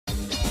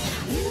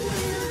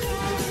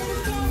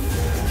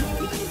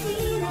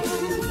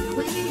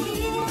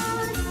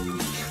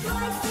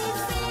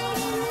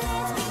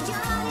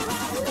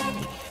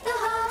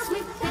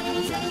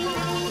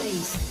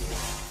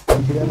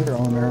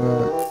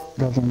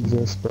doesn't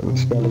exist, but we're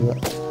scared of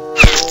it.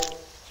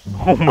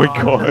 Oh my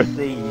god.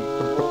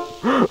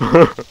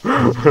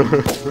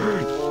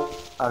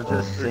 I've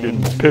just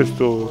seen.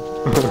 Pistol.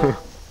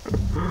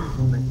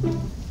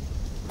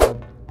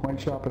 Point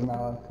shop is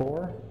now at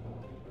 4.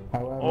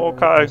 However,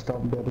 Okay. I still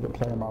haven't been able to get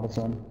player models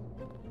in.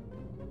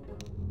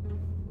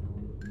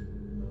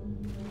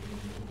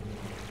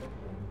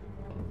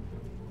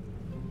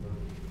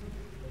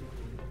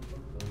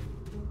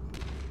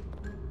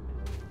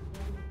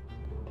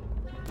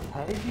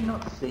 How did you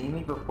not see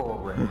me before,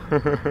 Ren?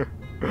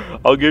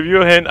 I'll give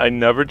you a hint, I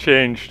never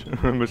changed.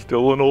 I'm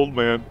still an old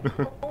man.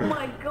 Oh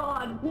my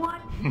god, what?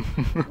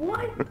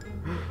 What?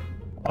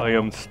 I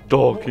am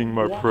stalking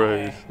my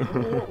prey.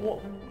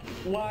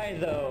 Why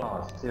though?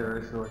 Oh,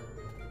 seriously?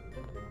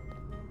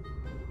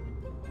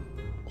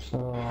 So,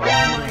 Oh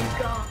my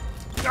god.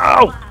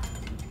 No!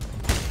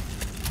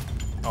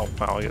 Oh,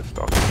 wow, I get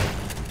stuck.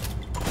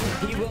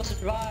 He will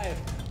survive.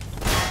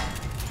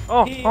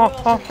 Oh, He oh,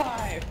 will oh.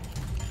 survive.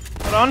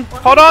 Hold on,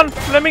 hold on!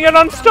 Let me get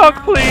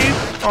unstuck, please!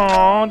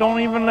 Oh, don't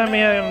even let me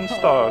get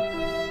unstuck.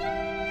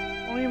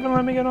 Don't even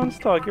let me get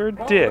unstuck, you're a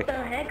dick. What the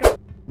heck?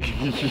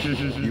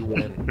 You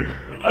win.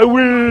 I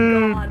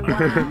win!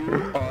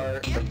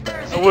 God,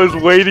 I was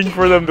waiting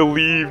for them to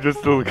leave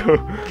just to go,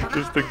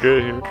 just to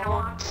get here.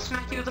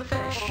 Smack you with a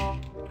fish.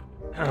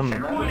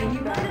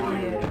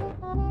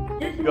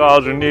 You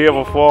guys are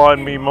never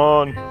find me,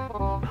 man.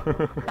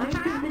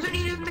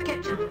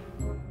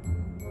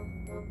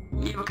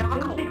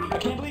 I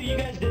can't believe you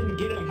guys didn't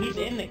get him. He's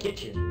in the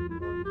kitchen.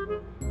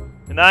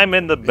 And I'm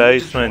in the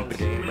basement.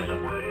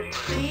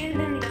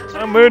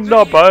 I'm in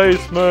the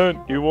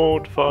basement. You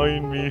won't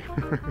find me.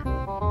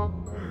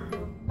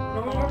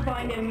 No one will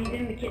find him, he's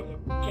in the kitchen.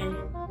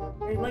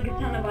 There's like a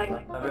ton of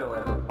items. Nobody will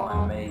ever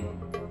find me.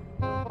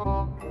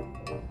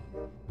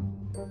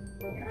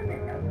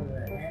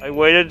 I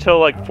waited till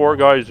like 4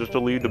 guys just to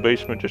leave the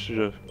basement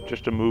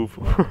just to move.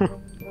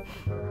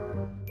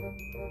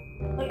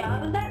 Like, how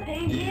did that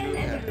paint in?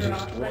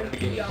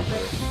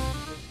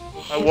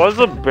 I was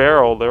a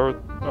barrel there,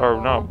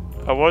 or no,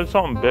 I was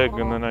something big,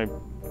 and then I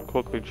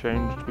quickly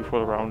changed before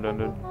the round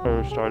ended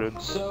or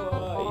started.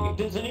 So,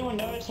 does anyone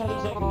notice how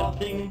there's like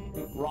nothing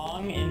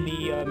wrong in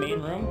the main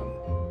room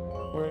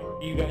where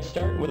you guys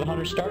start, where the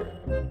hunters start?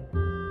 Wait,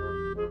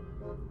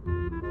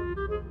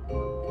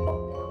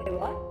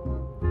 what?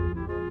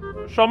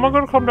 So am I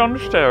gonna come down the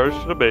stairs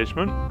to the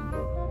basement?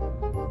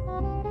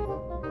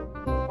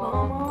 Come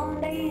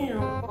on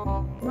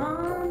down. Come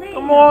on down.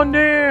 Come on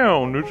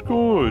down, it's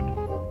good.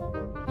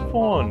 It's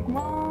fun. Come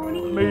on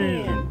in.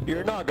 Amazing.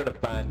 You're not gonna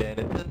find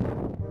anything.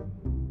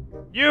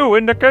 You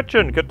in the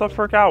kitchen, get the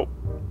frick out.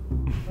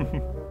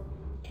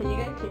 Can you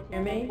guys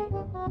hear me?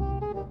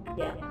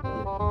 Yeah.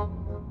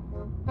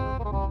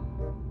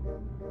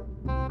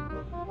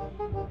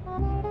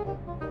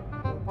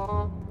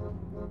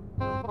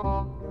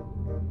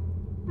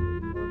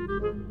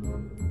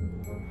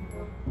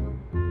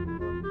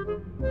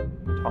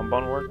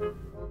 Tombone work?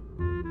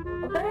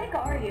 What the heck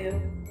are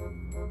you?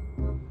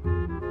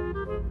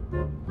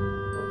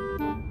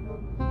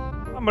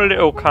 I'm a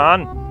little con.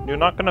 You're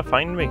not gonna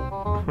find me. Oh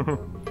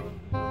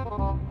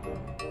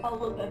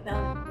look, I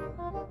found it.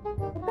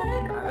 What the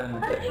heck?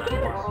 How did you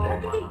get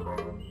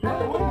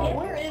it?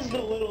 Where is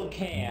the little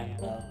can?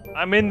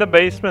 I'm in the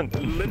basement.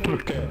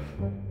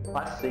 I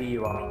see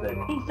you up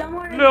there. He's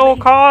somewhere in Little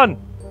the con.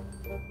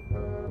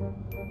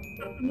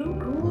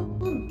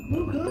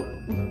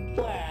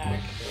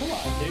 Blacc, come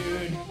on,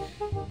 dude.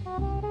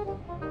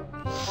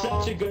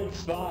 Such a good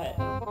spot.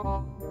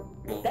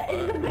 That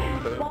is the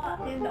best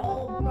spot in the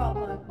whole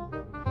problem.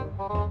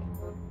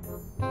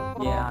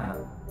 Yeah, I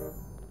know.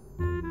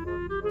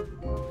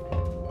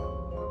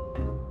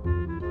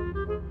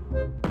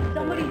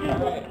 Somebody just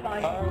like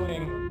fire.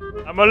 Harwing.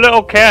 I'm a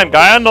little can.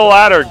 Guy on the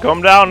ladder.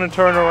 Come down and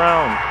turn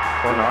around.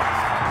 Or not.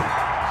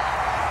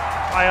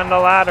 Guy on the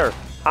ladder.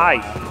 Hi.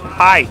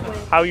 Hi.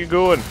 How you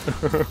doing?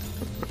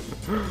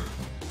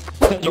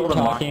 You were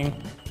talking.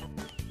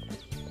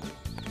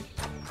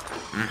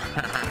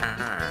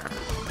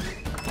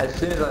 As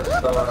soon as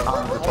I saw it,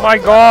 I'm just Oh my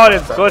god,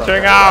 it's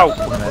glitching out!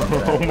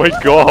 Oh my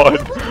god!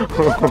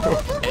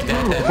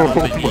 Oh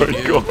my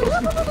god!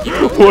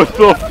 What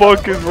the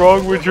fuck is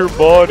wrong with your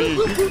body?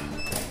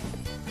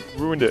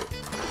 Ruined it.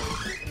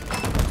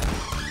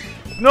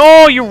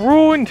 No, you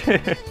ruined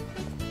it!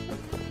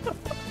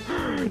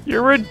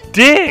 You're a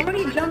dick!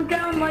 Somebody jumped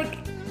down like...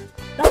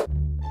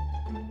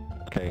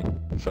 Okay,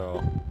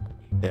 so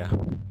yeah,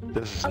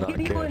 this is I'll not give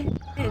you a good.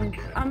 hint.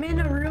 I'm in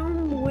a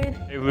room with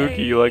Hey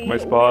Lukey, you like my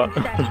spot?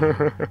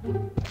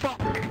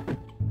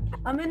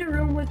 I'm in a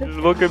room with Just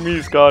a... look at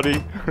me,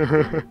 Scotty.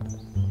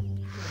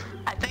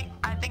 I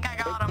think I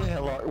got him. Yeah,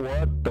 like,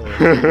 what the?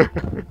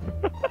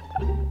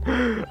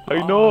 I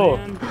know.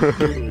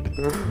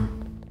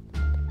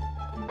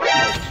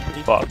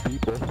 Fuck.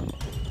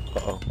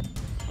 Uh-oh.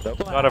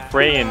 Got a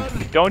friend.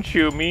 Don't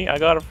shoot me. I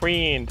got a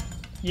friend.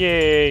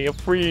 Yay, a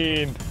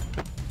friend.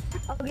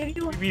 I'll give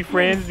you a Be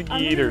friends hint.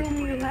 I'm in a together.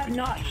 room you have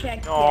not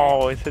checked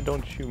Oh, I said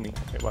don't shoot me.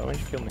 Wait, why don't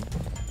you kill me?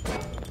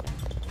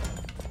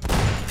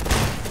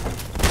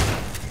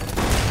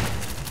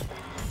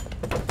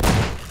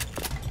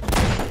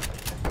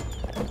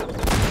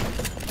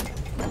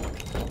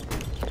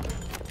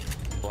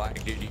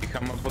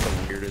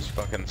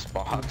 fucking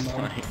spots.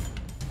 Like,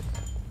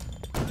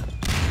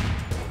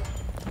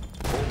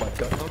 Oh my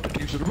god, how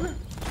did you survive?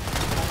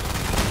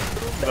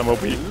 I'm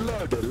OP.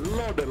 Load.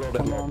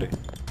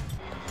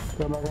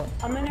 Go back up.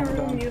 I'm in a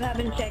room you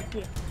haven't checked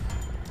yet.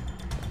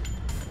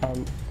 I If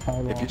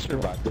you lost it.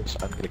 survive this,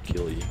 I'm gonna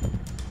kill you.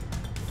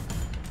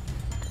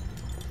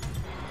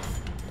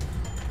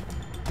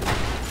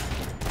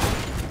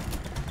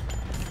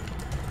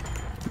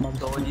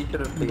 So you should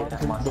have been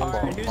at my spot.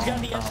 Alright, who's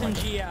got the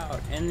SMG out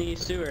in the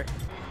sewer?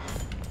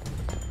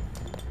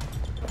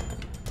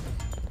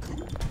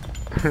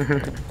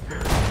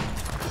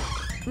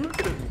 Look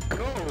at him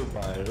go,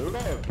 my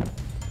lord.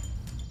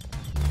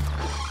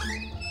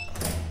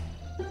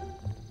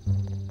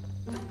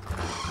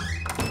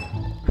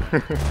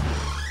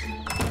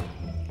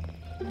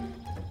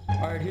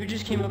 Alright, who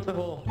just came up the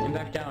hole and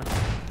back down?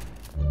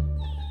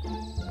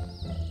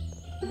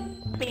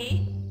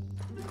 Me?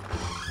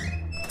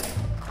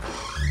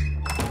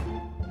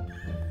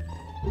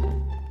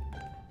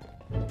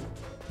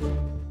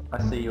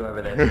 I see you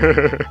over there.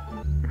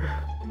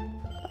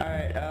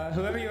 Alright,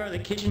 whoever you are, the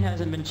kitchen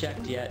hasn't been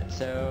checked yet,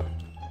 so...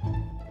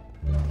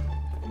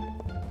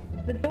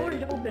 The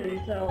door's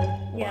open, so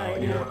yeah. Wow, I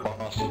you're know. a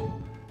boss.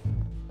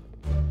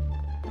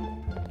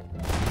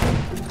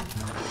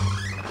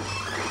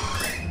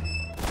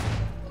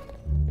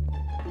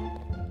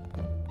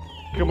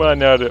 Come on,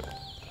 now.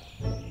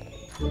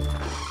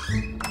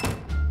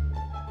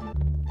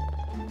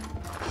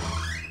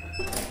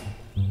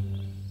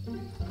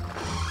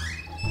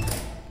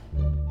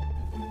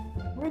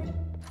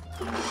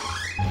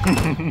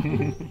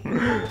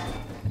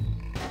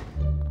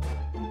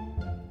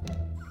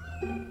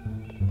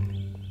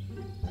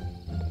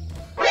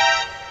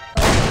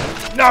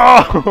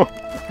 No!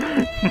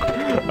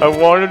 I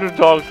wanted to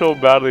talk so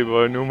badly,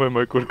 but I knew my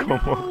mic would come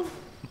on.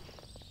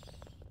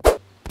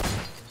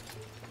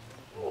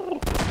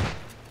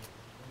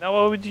 Now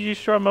why would you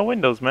destroy my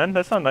windows, man?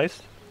 That's not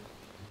nice.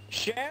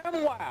 Sham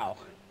wow!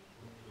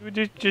 You would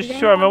just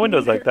destroy my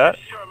windows like that.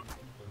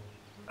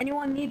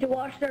 Anyone need to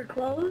wash their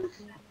clothes?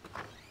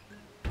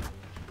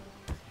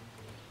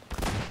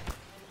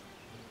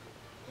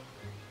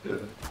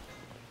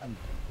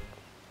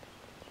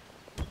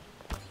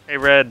 Hey,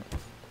 Red.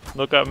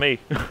 Look at me.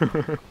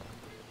 oh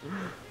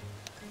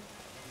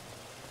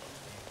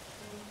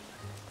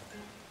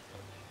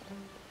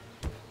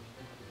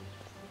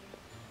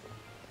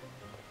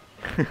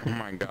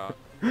my god.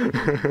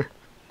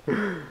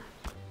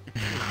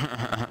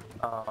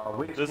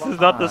 This is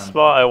not the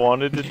spot I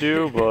wanted to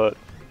do, but...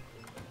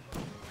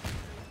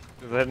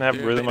 Because I didn't have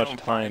Dude, really they much don't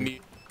time. find you.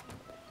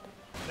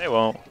 They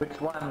won't. Which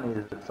one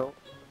is it? So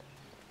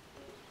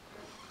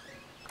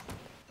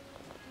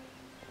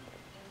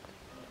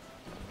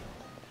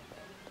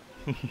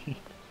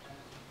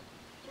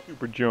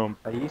Super jump.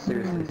 are you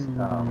seriously?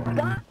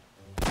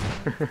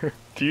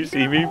 Do you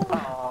see me?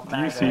 Oh, Do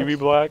you see me,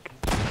 Blacc?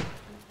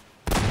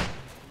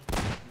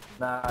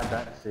 No, I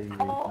don't see you.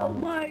 Oh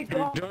my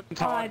god! Don't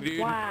talk, dude.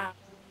 Wow.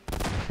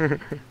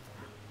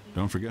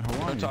 Don't forget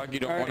Hawaii. Don't talk, you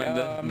don't Alright,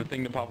 want the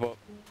thing to pop up.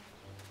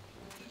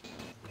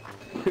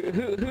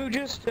 Who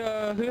just, who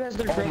has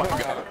their Oh my crowbar?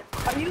 god.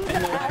 Are you In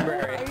an the owl?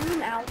 library. Are you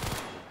an owl?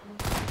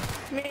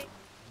 Me?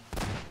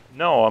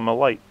 No, I'm a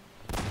light.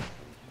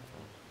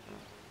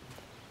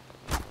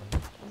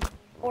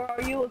 Or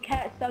are you a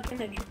cat stuck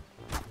in a tree?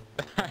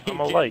 I'm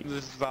a light.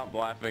 Just stop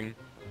laughing.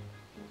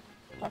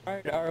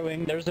 Alright,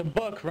 Arwing, there's a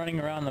book running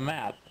around the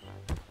map.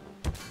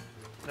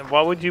 Then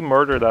why would you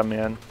murder that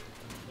man?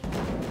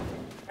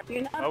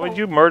 You're not Why would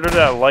you murder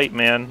that light,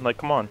 man? Like,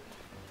 come on.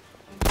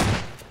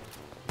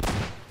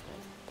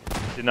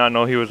 Did not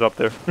know he was up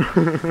there.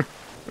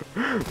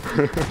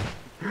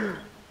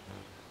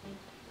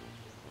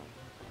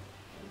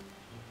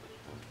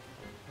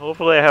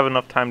 Hopefully I have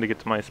enough time to get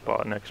to my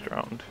spot next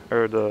round.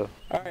 Or the...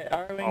 Alright,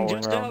 Arwing, Following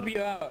just to round. help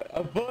you out,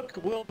 a book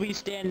will be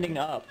standing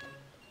up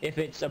if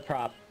it's a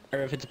prop, or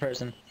if it's a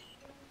person.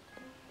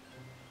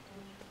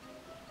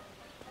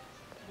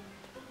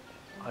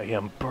 I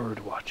am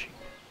bird watching.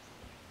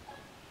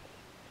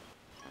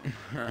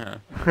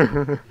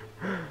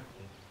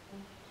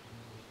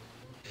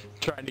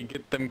 Trying to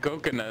get them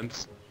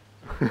coconuts.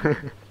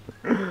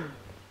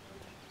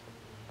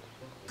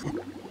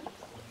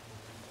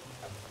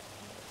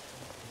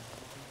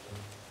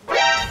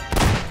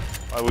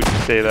 Why would you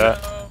say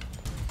that?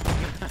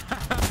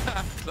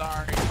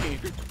 Sorry.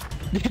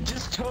 You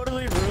just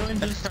totally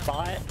ruined his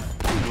spot.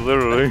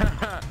 Literally.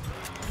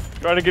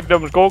 Trying to get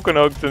them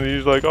coconuts and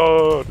he's like,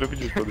 oh, let me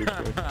just put it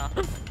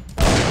away.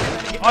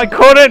 I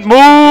couldn't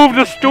move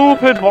the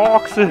stupid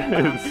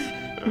boxes!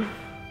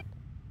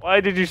 Why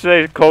did you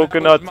say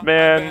coconuts, That was my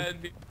man?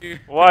 bad, dude.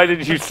 Why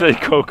did you say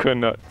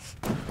coconuts?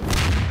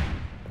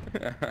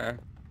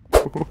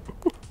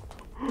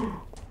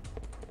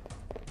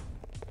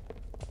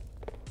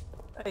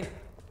 Hey,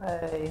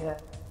 hey.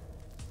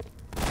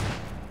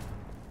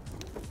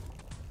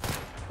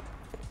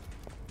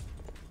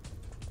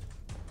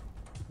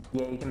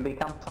 Yeah, you can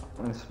become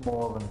something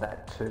smaller than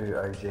that too,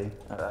 OG.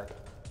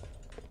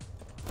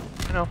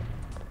 I know.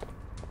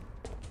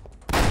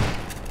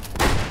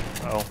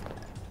 Oh.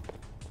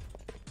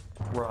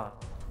 Run.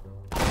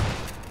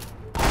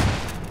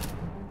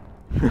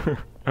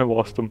 I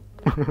lost him.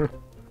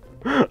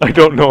 I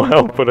don't know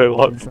how, but I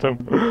lost him.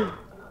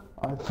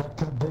 I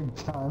fucked up big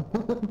time.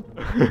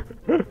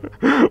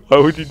 Why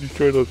would you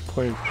destroy those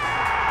planes?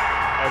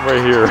 I'm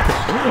right here.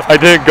 I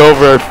didn't go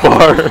very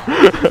far.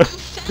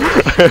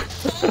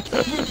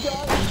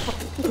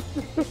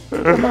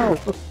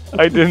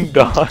 I didn't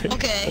die.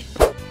 Okay.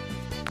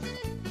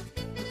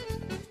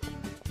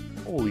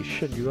 Holy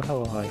shit, you're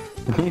hella high.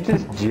 You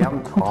just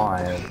jumped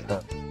high.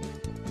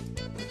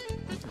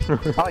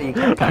 Oh, you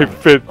can I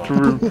fit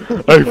through.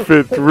 I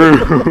fit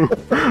through.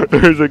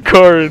 There's a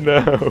car in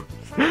the house.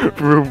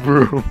 Vroom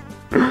vroom.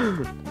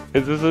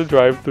 Is this a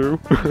drive-through?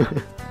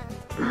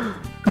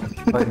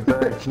 Like,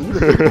 Bert, you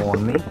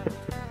spawned me.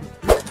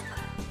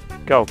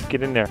 Go,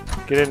 get in there.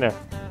 Get in there.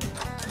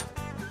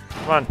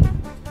 Come on.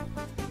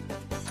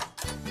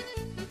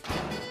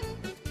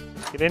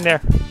 Get in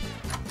there.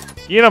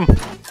 Get him.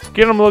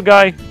 Get him, little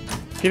guy.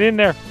 Get in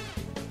there.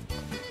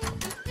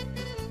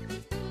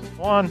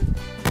 Come on.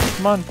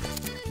 Come on.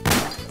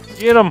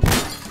 Get him.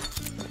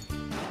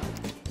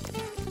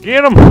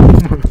 Get him.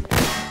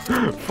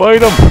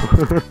 Fight him.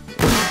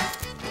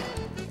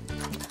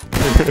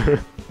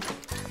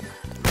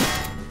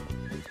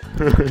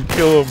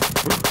 Kill him.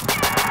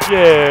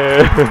 Yeah.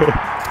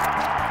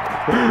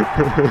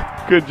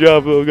 Good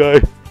job, little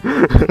guy.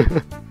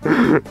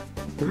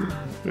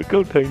 Look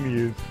how tiny he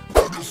is.